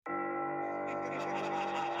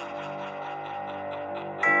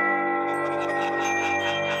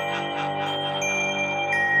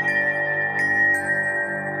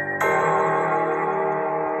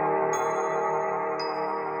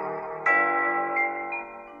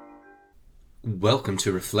Welcome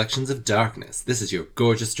to Reflections of Darkness. This is your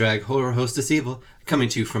gorgeous drag horror hostess Evil, coming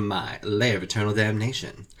to you from my lair of eternal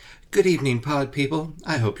damnation. Good evening, pod people.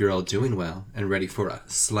 I hope you're all doing well and ready for a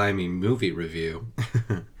slimy movie review.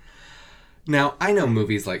 Now, I know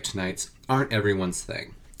movies like tonight's aren't everyone's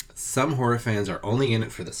thing. Some horror fans are only in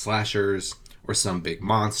it for the slashers or some big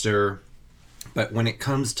monster. But when it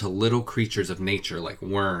comes to little creatures of nature like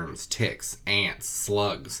worms, ticks, ants,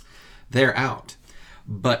 slugs, they're out.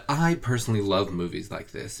 But I personally love movies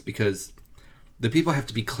like this because the people have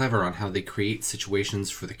to be clever on how they create situations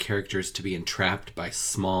for the characters to be entrapped by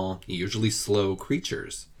small, usually slow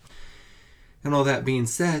creatures. And all that being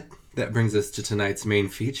said, that brings us to tonight's main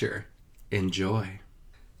feature. Enjoy.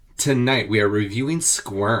 Tonight we are reviewing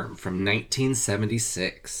Squirm from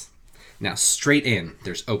 1976. Now straight in,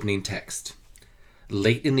 there's opening text.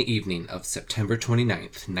 Late in the evening of September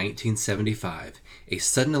 29th, 1975, a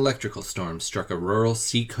sudden electrical storm struck a rural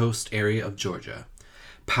seacoast area of Georgia.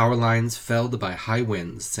 Power lines felled by high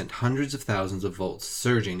winds sent hundreds of thousands of volts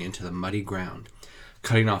surging into the muddy ground,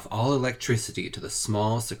 cutting off all electricity to the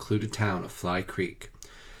small, secluded town of Fly Creek.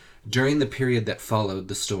 During the period that followed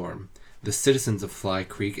the storm, the citizens of Fly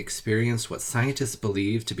Creek experienced what scientists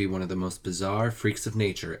believe to be one of the most bizarre freaks of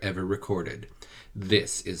nature ever recorded.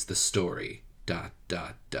 This is the story. ...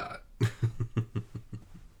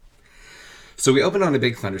 So we open on a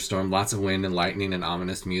big thunderstorm, lots of wind and lightning and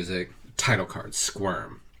ominous music. Title card,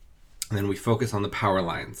 Squirm. And then we focus on the power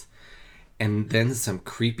lines. And then some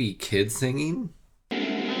creepy kids singing.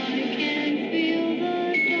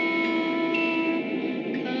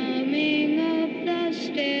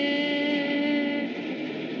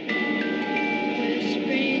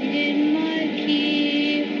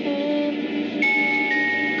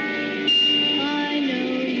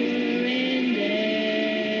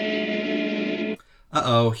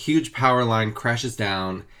 Huge power line crashes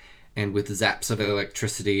down, and with zaps of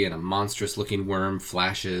electricity and a monstrous-looking worm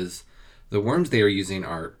flashes. The worms they are using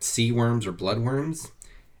are sea worms or blood worms,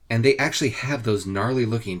 and they actually have those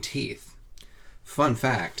gnarly-looking teeth. Fun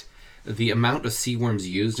fact, the amount of sea worms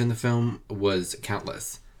used in the film was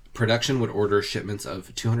countless. Production would order shipments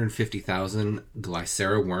of 250,000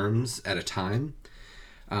 Glycera worms at a time.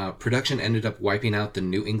 Production ended up wiping out the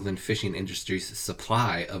New England fishing industry's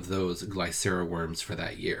supply of those Glycera worms for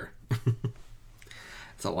that year.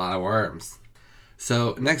 It's a lot of worms.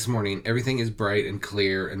 So next morning, everything is bright and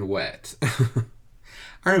clear and wet.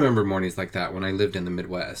 I remember mornings like that when I lived in the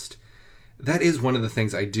Midwest. That is one of the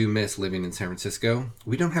things I do miss living in San Francisco.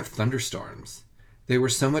 We don't have thunderstorms. They were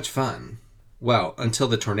so much fun. Well, until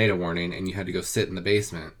the tornado warning and you had to go sit in the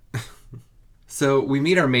basement. So we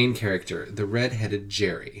meet our main character, the red-headed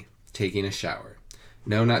Jerry, taking a shower.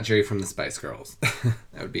 No, not Jerry from the Spice Girls.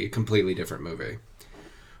 That would be a completely different movie.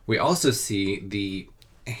 We also see the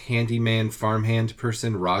handyman farmhand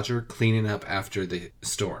person, Roger, cleaning up after the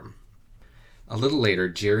storm. A little later,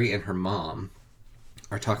 Jerry and her mom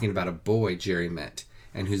are talking about a boy Jerry met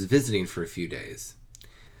and who's visiting for a few days.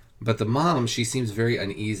 But the mom, she seems very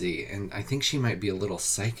uneasy, and I think she might be a little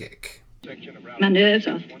psychic. My nerves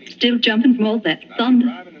are still jumping from all that thunder.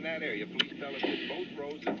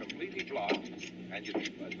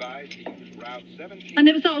 I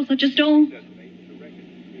never saw such a storm.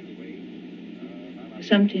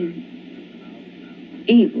 Something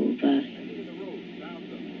evil, but...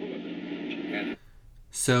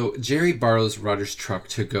 So Jerry borrows Roger's truck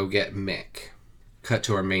to go get Mick. Cut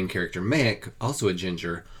to our main character, Mick, also a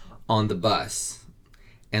ginger, on the bus.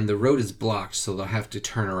 And the road is blocked, so they'll have to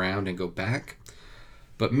turn around and go back.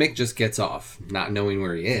 But Mick just gets off, not knowing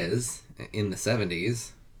where he is, in the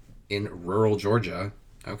 70s, in rural Georgia.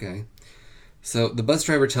 Okay. So the bus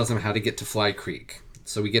driver tells him how to get to Fly Creek.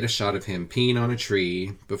 So we get a shot of him peeing on a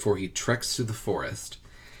tree before he treks through the forest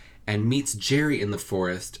and meets Jerry in the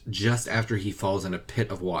forest just after he falls in a pit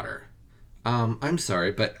of water. I'm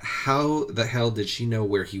sorry, but how the hell did she know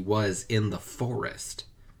where he was in the forest?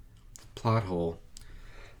 Plot hole.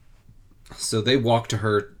 So they walk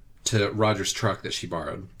to Roger's truck that she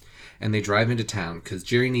borrowed, and they drive into town because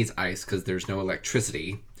Jerry needs ice because there's no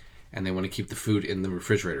electricity, and they want to keep the food in the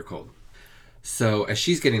refrigerator cold. So as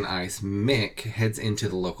she's getting ice, Mick heads into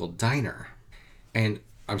the local diner. And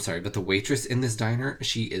I'm sorry, but the waitress in this diner,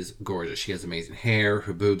 she is gorgeous. She has amazing hair,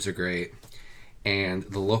 her boobs are great, and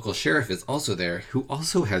the local sheriff is also there, who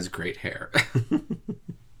also has great hair.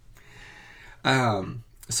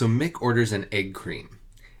 So Mick orders an egg cream.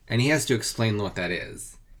 And he has to explain what that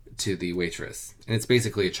is to the waitress. And it's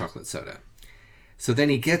basically a chocolate soda. So then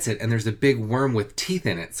he gets it, and there's a big worm with teeth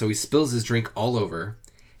in it. So he spills his drink all over,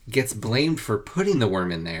 gets blamed for putting the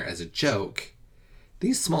worm in there as a joke.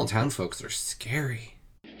 These small town folks are scary.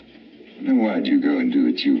 Then why'd you go and do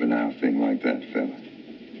a juvenile thing like that, fella?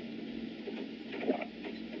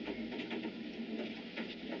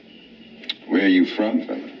 Where are you from,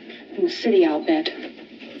 fella? In the city, I'll bet.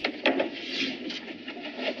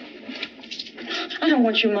 I don't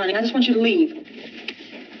want your money. I just want you to leave.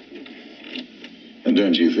 And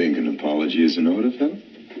don't you think an apology is in order, fella?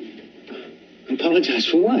 Apologize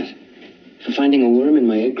for what? For finding a worm in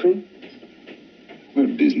my egg cream?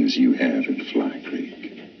 What business you have in Fly Creek?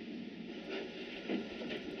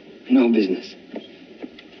 No business.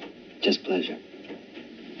 Just pleasure.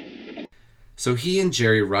 So he and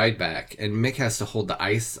Jerry ride back, and Mick has to hold the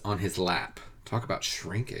ice on his lap. Talk about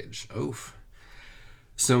shrinkage. Oof.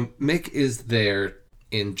 So Mick is there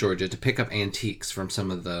in Georgia to pick up antiques from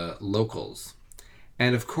some of the locals.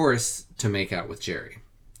 And of course, to make out with Jerry,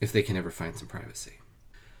 if they can ever find some privacy.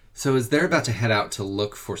 So as they're about to head out to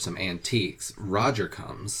look for some antiques, Roger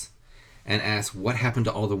comes and asks what happened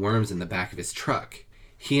to all the worms in the back of his truck.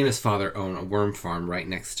 He and his father own a worm farm right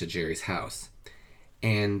next to Jerry's house.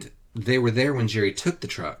 And they were there when Jerry took the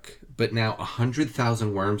truck, but now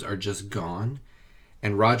 100,000 worms are just gone.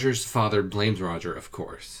 And Roger's father blames Roger, of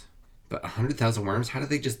course. But 100,000 worms, how did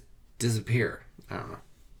they just disappear? I don't know.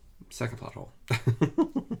 Second plot hole.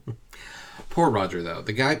 Poor Roger, though.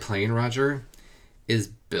 The guy playing Roger is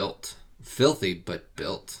built. Filthy, but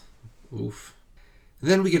built. Oof.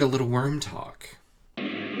 Then we get a little worm talk.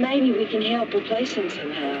 Maybe we can help replace him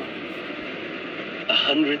somehow.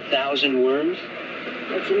 100,000 worms?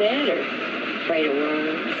 What's the matter? Afraid of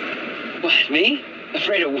worms? What, me?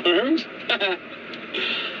 Afraid of worms?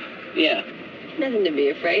 Yeah. Nothing to be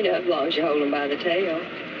afraid of, as long as you hold them by the tail.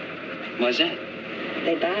 Why's that?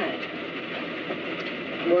 They bite.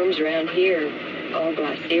 Worms around here, all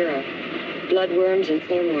glycera. Bloodworms and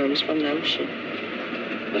hornworms from the ocean.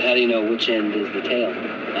 But how do you know which end is the tail?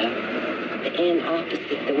 Huh? The end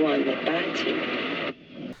opposite the one that bites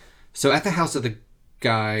you. So at the house of the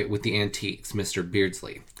guy with the antiques, Mr.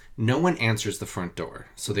 Beardsley, no one answers the front door.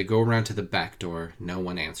 So they go around to the back door. No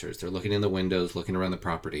one answers. They're looking in the windows, looking around the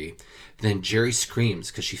property. Then Jerry screams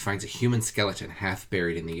because she finds a human skeleton half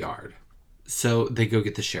buried in the yard. So they go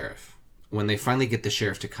get the sheriff. When they finally get the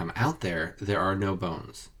sheriff to come out there, there are no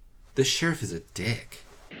bones. The sheriff is a dick.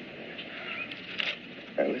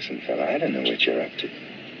 Now listen, fella, I don't know what you're up to.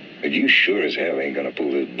 But you sure as hell ain't gonna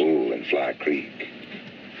pull this bull in Fly Creek.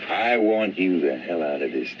 I want you the hell out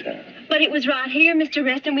of this town. But it was right here, Mr.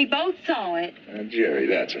 Reston. We both saw it. Now, Jerry,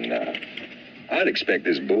 that's enough. I'd expect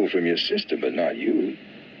this bull from your sister, but not you.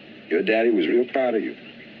 Your daddy was real proud of you.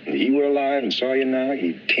 If he were alive and saw you now,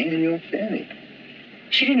 he'd tan your fanny.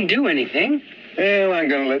 She didn't do anything. Well, I'm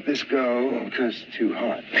gonna let this go because it's too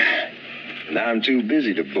hot. And I'm too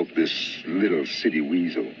busy to book this little city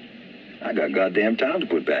weasel. I got goddamn time to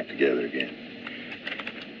put back together again.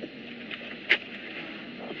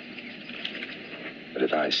 But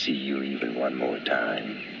if I see you even one more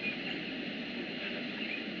time,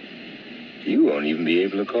 you won't even be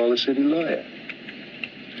able to call a city lawyer.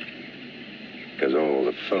 Because all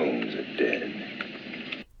the phones are dead.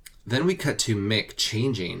 Then we cut to Mick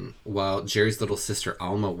changing while Jerry's little sister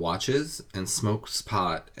Alma watches and smokes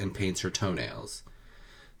pot and paints her toenails.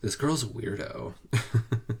 This girl's a weirdo.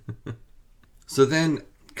 So then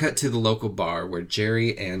cut to the local bar where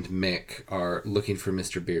Jerry and Mick are looking for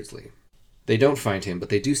Mr. Beardsley. They don't find him, but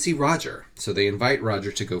they do see Roger, so they invite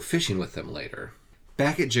Roger to go fishing with them later.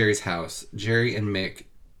 Back at Jerry's house, Jerry and Mick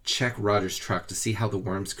check Roger's truck to see how the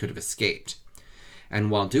worms could have escaped. And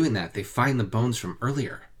while doing that, they find the bones from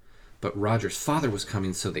earlier. But Roger's father was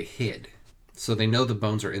coming, so they hid. So they know the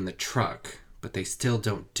bones are in the truck, but they still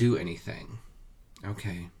don't do anything.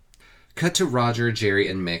 Okay. Cut to Roger, Jerry,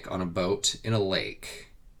 and Mick on a boat in a lake,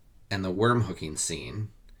 and the worm hooking scene,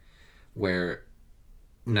 where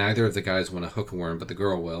neither of the guys want to hook a worm, but the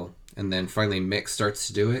girl will. And then finally Mick starts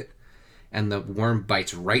to do it, and the worm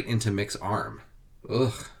bites right into Mick's arm.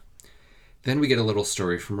 Ugh. Then we get a little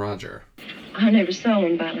story from Roger. I never saw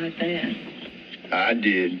one bite like that. I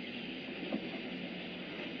did.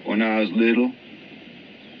 When I was little,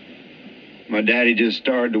 my daddy just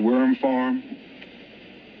started the worm farm,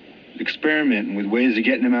 experimenting with ways of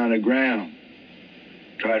getting them out of the ground.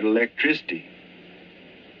 Tried electricity.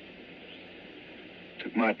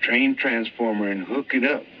 Took my train transformer and hooked it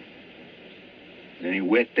up. Then he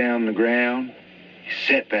wet down the ground, he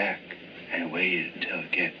set back, and waited until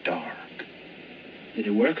it got dark. Did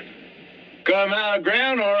it work? Of Come out of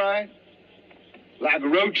ground, all right. Like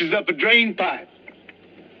roaches up a drain pipe.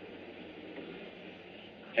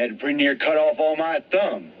 Had to pretty near cut off all my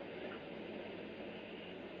thumb.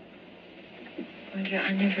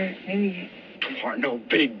 I never knew you. Aren't no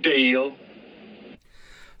big deal.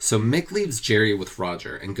 So Mick leaves Jerry with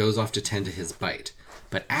Roger and goes off to tend to his bite.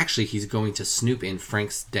 But actually he's going to snoop in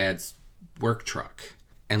Frank's dad's work truck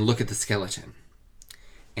and look at the skeleton.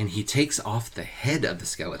 And he takes off the head of the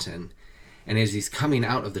skeleton. And as he's coming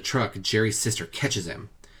out of the truck, Jerry's sister catches him.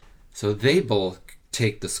 So they both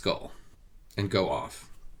take the skull and go off.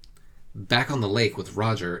 Back on the lake with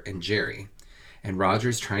Roger and Jerry. And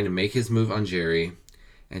Roger's trying to make his move on Jerry.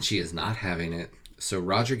 And she is not having it. So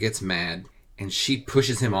Roger gets mad. And she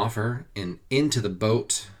pushes him off her and into the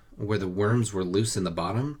boat where the worms were loose in the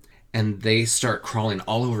bottom. And they start crawling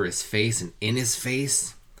all over his face and in his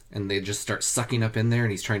face. And they just start sucking up in there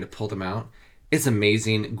and he's trying to pull them out. It's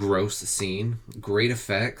amazing, gross scene. Great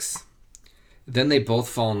effects. Then they both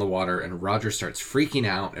fall in the water and Roger starts freaking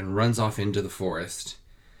out and runs off into the forest.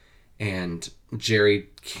 And Jerry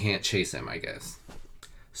can't chase him, I guess.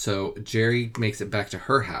 So Jerry makes it back to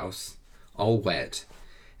her house, all wet,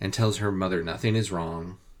 and tells her mother nothing is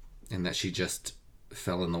wrong and that she just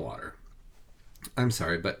fell in the water. I'm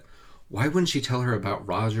sorry, but why wouldn't she tell her about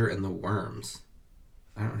Roger and the worms?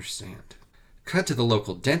 I don't understand. Cut to the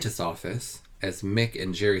local dentist's office as Mick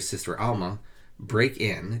and Jerry's sister Alma break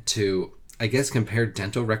in to, I guess, compare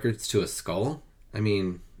dental records to a skull. I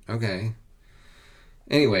mean, okay.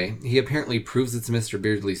 Anyway, he apparently proves it's Mr.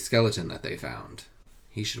 Beardsley's skeleton that they found.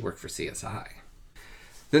 He should work for CSI.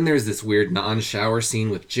 Then there's this weird non-shower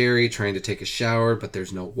scene with Jerry trying to take a shower, but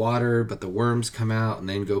there's no water, but the worms come out and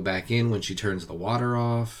then go back in when she turns the water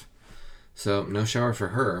off. So, no shower for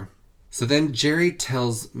her. So then Jerry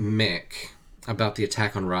tells Mick about the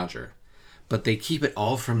attack on Roger, but they keep it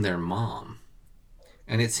all from their mom.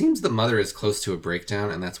 And it seems the mother is close to a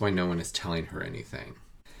breakdown, and that's why no one is telling her anything.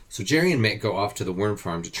 So Jerry and Mick go off to the worm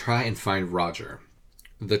farm to try and find Roger.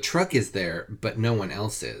 The truck is there, but no one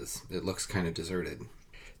else is. It looks kind of deserted.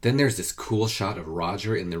 Then there's this cool shot of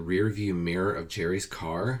Roger in the rear view mirror of Jerry's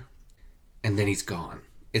car. And then he's gone.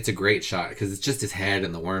 It's a great shot because it's just his head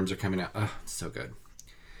and the worms are coming out. Oh, it's so good.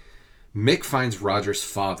 Mick finds Roger's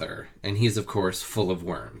father, and he's, of course, full of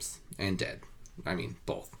worms. And dead. I mean,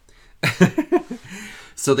 both.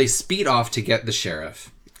 So they speed off to get the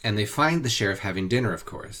sheriff. And they find the sheriff having dinner, of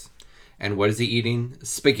course. And what is he eating?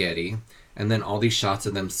 Spaghetti. And then all these shots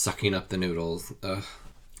of them sucking up the noodles. Ugh.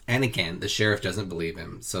 And again, the sheriff doesn't believe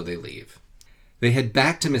him, so they leave. They head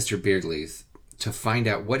back to Mr. Beardsley's to find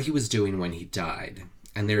out what he was doing when he died.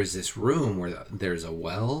 And there's this room where there's a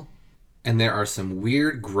well, and there are some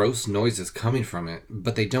weird, gross noises coming from it,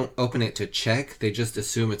 but they don't open it to check. They just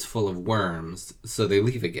assume it's full of worms, so they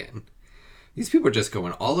leave again. These people are just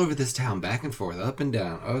going all over this town, back and forth, up and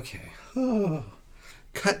down. Okay.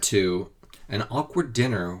 Cut to an awkward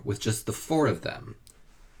dinner with just the four of them.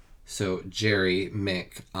 So Jerry,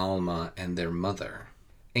 Mick, Alma, and their mother.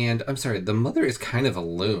 And I'm sorry, the mother is kind of a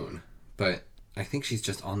loon, but I think she's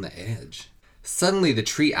just on the edge. Suddenly the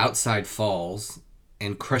tree outside falls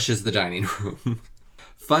and crushes the dining room.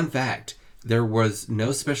 Fun fact, there was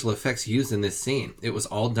no special effects used in this scene. It was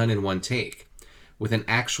all done in one take, with an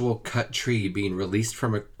actual cut tree being released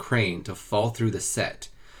from a crane to fall through the set,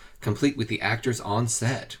 complete with the actors on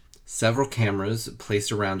set. Several cameras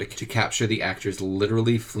placed around it to capture the actors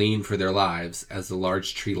literally fleeing for their lives as the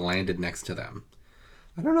large tree landed next to them.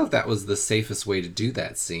 I don't know if that was the safest way to do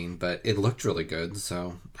that scene, but it looked really good,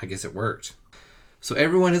 so I guess it worked. So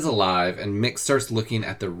everyone is alive, and Mick starts looking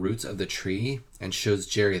at the roots of the tree and shows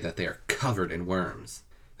Jerry that they are covered in worms.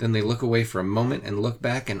 Then they look away for a moment and look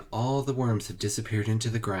back, and all the worms have disappeared into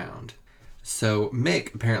the ground. So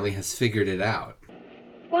Mick apparently has figured it out.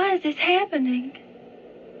 Why is this happening?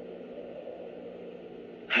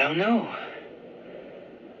 I don't know.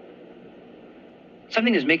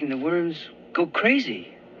 Something is making the worms go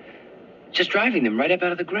crazy. Just driving them right up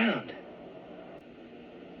out of the ground.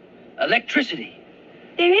 Electricity.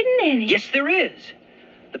 There isn't any. Yes, there is.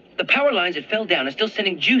 The power lines that fell down are still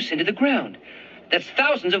sending juice into the ground. That's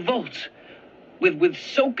thousands of volts. With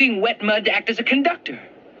soaking wet mud to act as a conductor.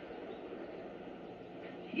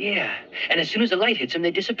 Yeah, and as soon as the light hits them,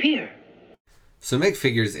 they disappear. So Mick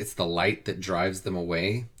figures it's the light that drives them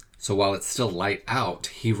away. So while it's still light out,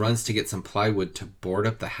 he runs to get some plywood to board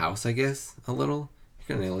up the house, I guess, a little.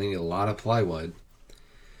 You're going to need a lot of plywood.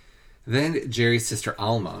 Then Jerry's sister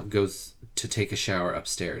Alma goes to take a shower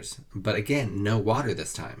upstairs. But again, no water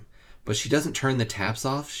this time. But she doesn't turn the taps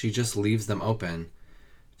off. She just leaves them open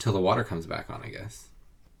till the water comes back on, I guess.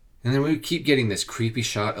 And then we keep getting this creepy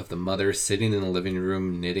shot of the mother sitting in the living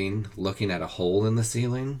room knitting, looking at a hole in the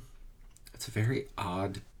ceiling. It's a very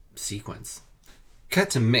odd sequence. Cut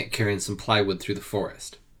to Mick carrying some plywood through the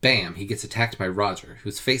forest. Bam! He gets attacked by Roger,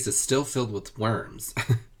 whose face is still filled with worms.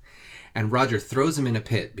 And Roger throws him in a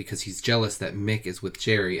pit because he's jealous that Mick is with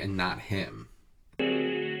Jerry and not him.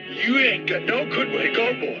 You ain't got no good way to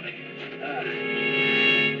go, boy.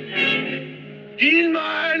 He's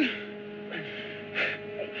mine.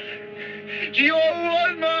 She all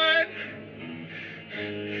was mine.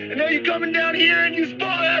 And now you're coming down here and you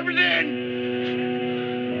spoil everything.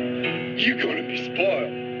 You're gonna be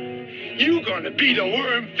spoiled. You're gonna be the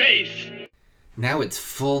worm face. Now it's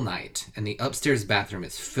full night, and the upstairs bathroom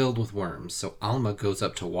is filled with worms, so Alma goes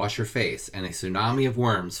up to wash her face, and a tsunami of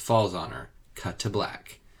worms falls on her. Cut to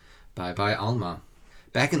black. Bye-bye, Alma.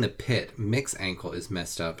 Back in the pit, Mick's ankle is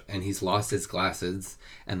messed up, and he's lost his glasses,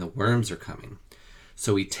 and the worms are coming.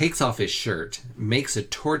 So he takes off his shirt, makes a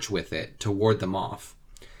torch with it to ward them off,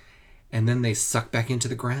 and then they suck back into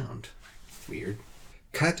the ground. Weird.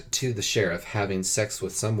 Cut to the sheriff having sex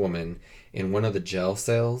with some woman in one of the jail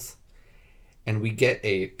cells, and we get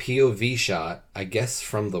a POV shot, I guess,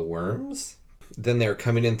 from the worms. Then they're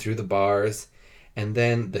coming in through the bars, and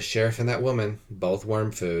then the sheriff and that woman, both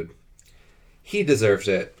worm food. He deserved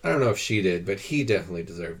it. I don't know if she did, but he definitely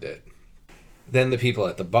deserved it. Then the people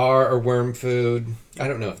at the bar are worm food. I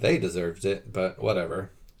don't know if they deserved it, but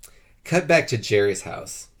whatever. Cut back to Jerry's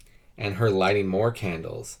house, and her lighting more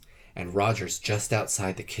candles, and Roger's just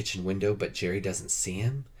outside the kitchen window, but Jerry doesn't see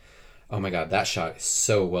him. Oh my god, that shot is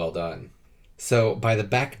so well done. So, by the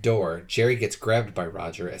back door, Jerry gets grabbed by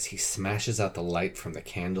Roger as he smashes out the light from the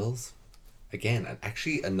candles. Again,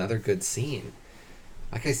 actually another good scene.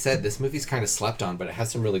 Like I said, this movie's kind of slept on, but it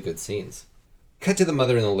has some really good scenes. Cut to the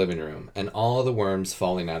mother in the living room, and all the worms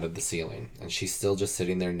falling out of the ceiling, and she's still just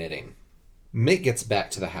sitting there knitting. Mick gets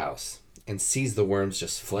back to the house, and sees the worms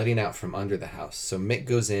just flooding out from under the house, so Mick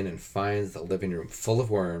goes in and finds the living room full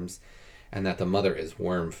of worms, and that the mother is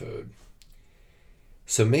worm food.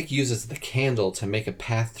 So Mick uses the candle to make a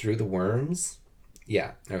path through the worms?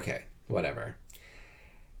 Yeah, okay, whatever.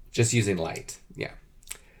 Just using light, yeah.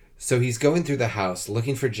 So he's going through the house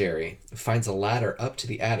looking for Jerry, finds a ladder up to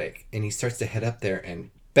the attic, and he starts to head up there,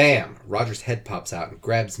 and bam! Roger's head pops out and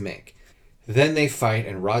grabs Mick. Then they fight,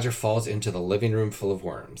 and Roger falls into the living room full of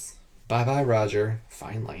worms. Bye-bye, Roger.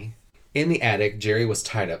 Finally. In the attic, Jerry was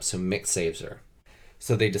tied up, so Mick saves her.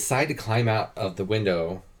 So they decide to climb out of the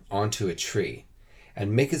window onto a tree,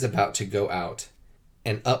 and Mick is about to go out,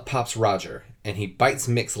 and up pops Roger, and he bites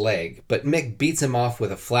Mick's leg, but Mick beats him off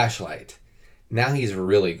with a flashlight. Now he's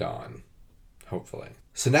really gone. Hopefully.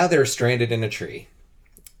 So now they're stranded in a tree.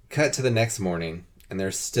 Cut to the next morning, and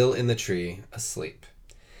they're still in the tree, asleep.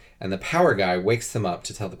 And the power guy wakes them up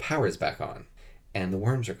to tell the power is back on, and the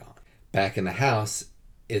worms are gone. Back in the house,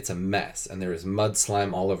 it's a mess, and there is mud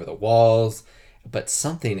slime all over the walls, but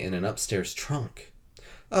something in an upstairs trunk.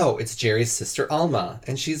 Oh, it's Jerry's sister Alma,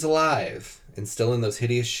 and she's alive, and still in those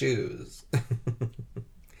hideous shoes.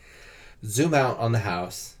 Zoom out on the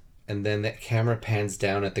house, and then the camera pans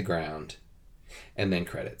down at the ground, and then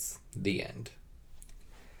credits. The end.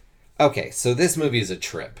 Okay, so this movie is a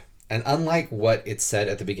trip, and unlike what it said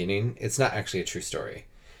at the beginning, it's not actually a true story.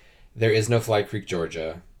 There is no Fly Creek,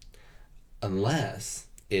 Georgia, unless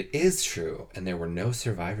it is true, and there were no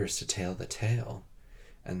survivors to tell the tale,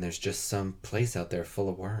 and there's just some place out there full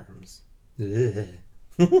of worms.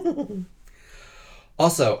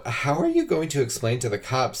 Also, how are you going to explain to the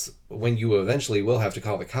cops, when you eventually will have to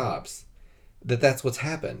call the cops, that that's what's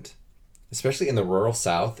happened? Especially in the rural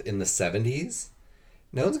South in the 70s?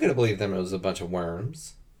 No one's going to believe them it was a bunch of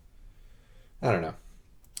worms. I don't know.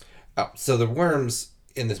 Oh, so the worms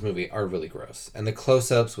in this movie are really gross. And the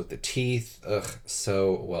close-ups with the teeth, ugh,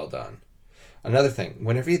 so well done. Another thing,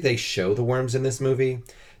 whenever they show the worms in this movie,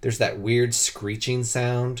 there's that weird screeching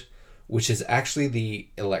sound, which is actually the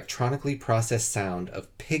electronically processed sound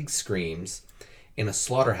of pig screams in a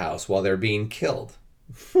slaughterhouse while they're being killed.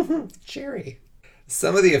 Jerry.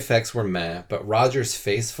 Some of the effects were meh, but Roger's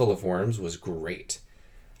face full of worms was great.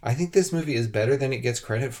 I think this movie is better than it gets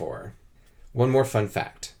credit for. One more fun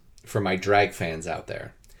fact for my drag fans out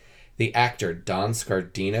there. The actor Don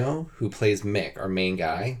Scardino, who plays Mick, our main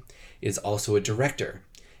guy, is also a director,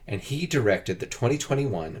 and he directed the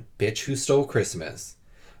 2021 Bitch Who Stole Christmas,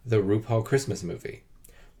 the RuPaul Christmas movie.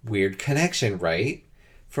 Weird connection, right?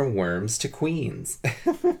 From worms to queens.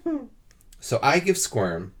 So I give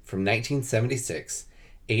Squirm from 1976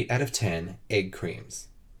 8 out of 10 egg creams.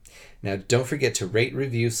 Now don't forget to rate,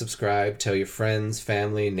 review, subscribe, tell your friends,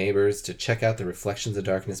 family, neighbors to check out the Reflections of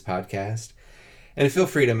Darkness podcast. And feel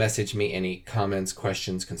free to message me any comments,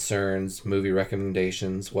 questions, concerns, movie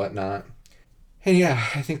recommendations, whatnot. And yeah,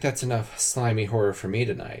 I think that's enough slimy horror for me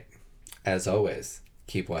tonight. As always,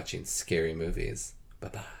 keep watching scary movies.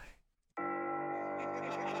 Bye-bye.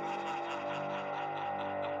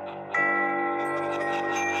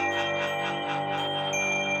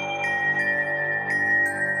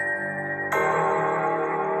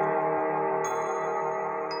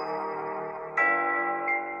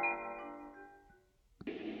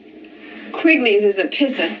 Quigley's is a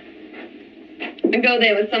pisser. I go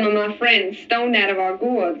there with some of my friends, stoned out of our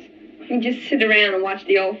gourds. We just sit around and watch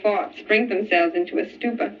the old farts drink themselves into a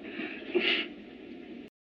stupor.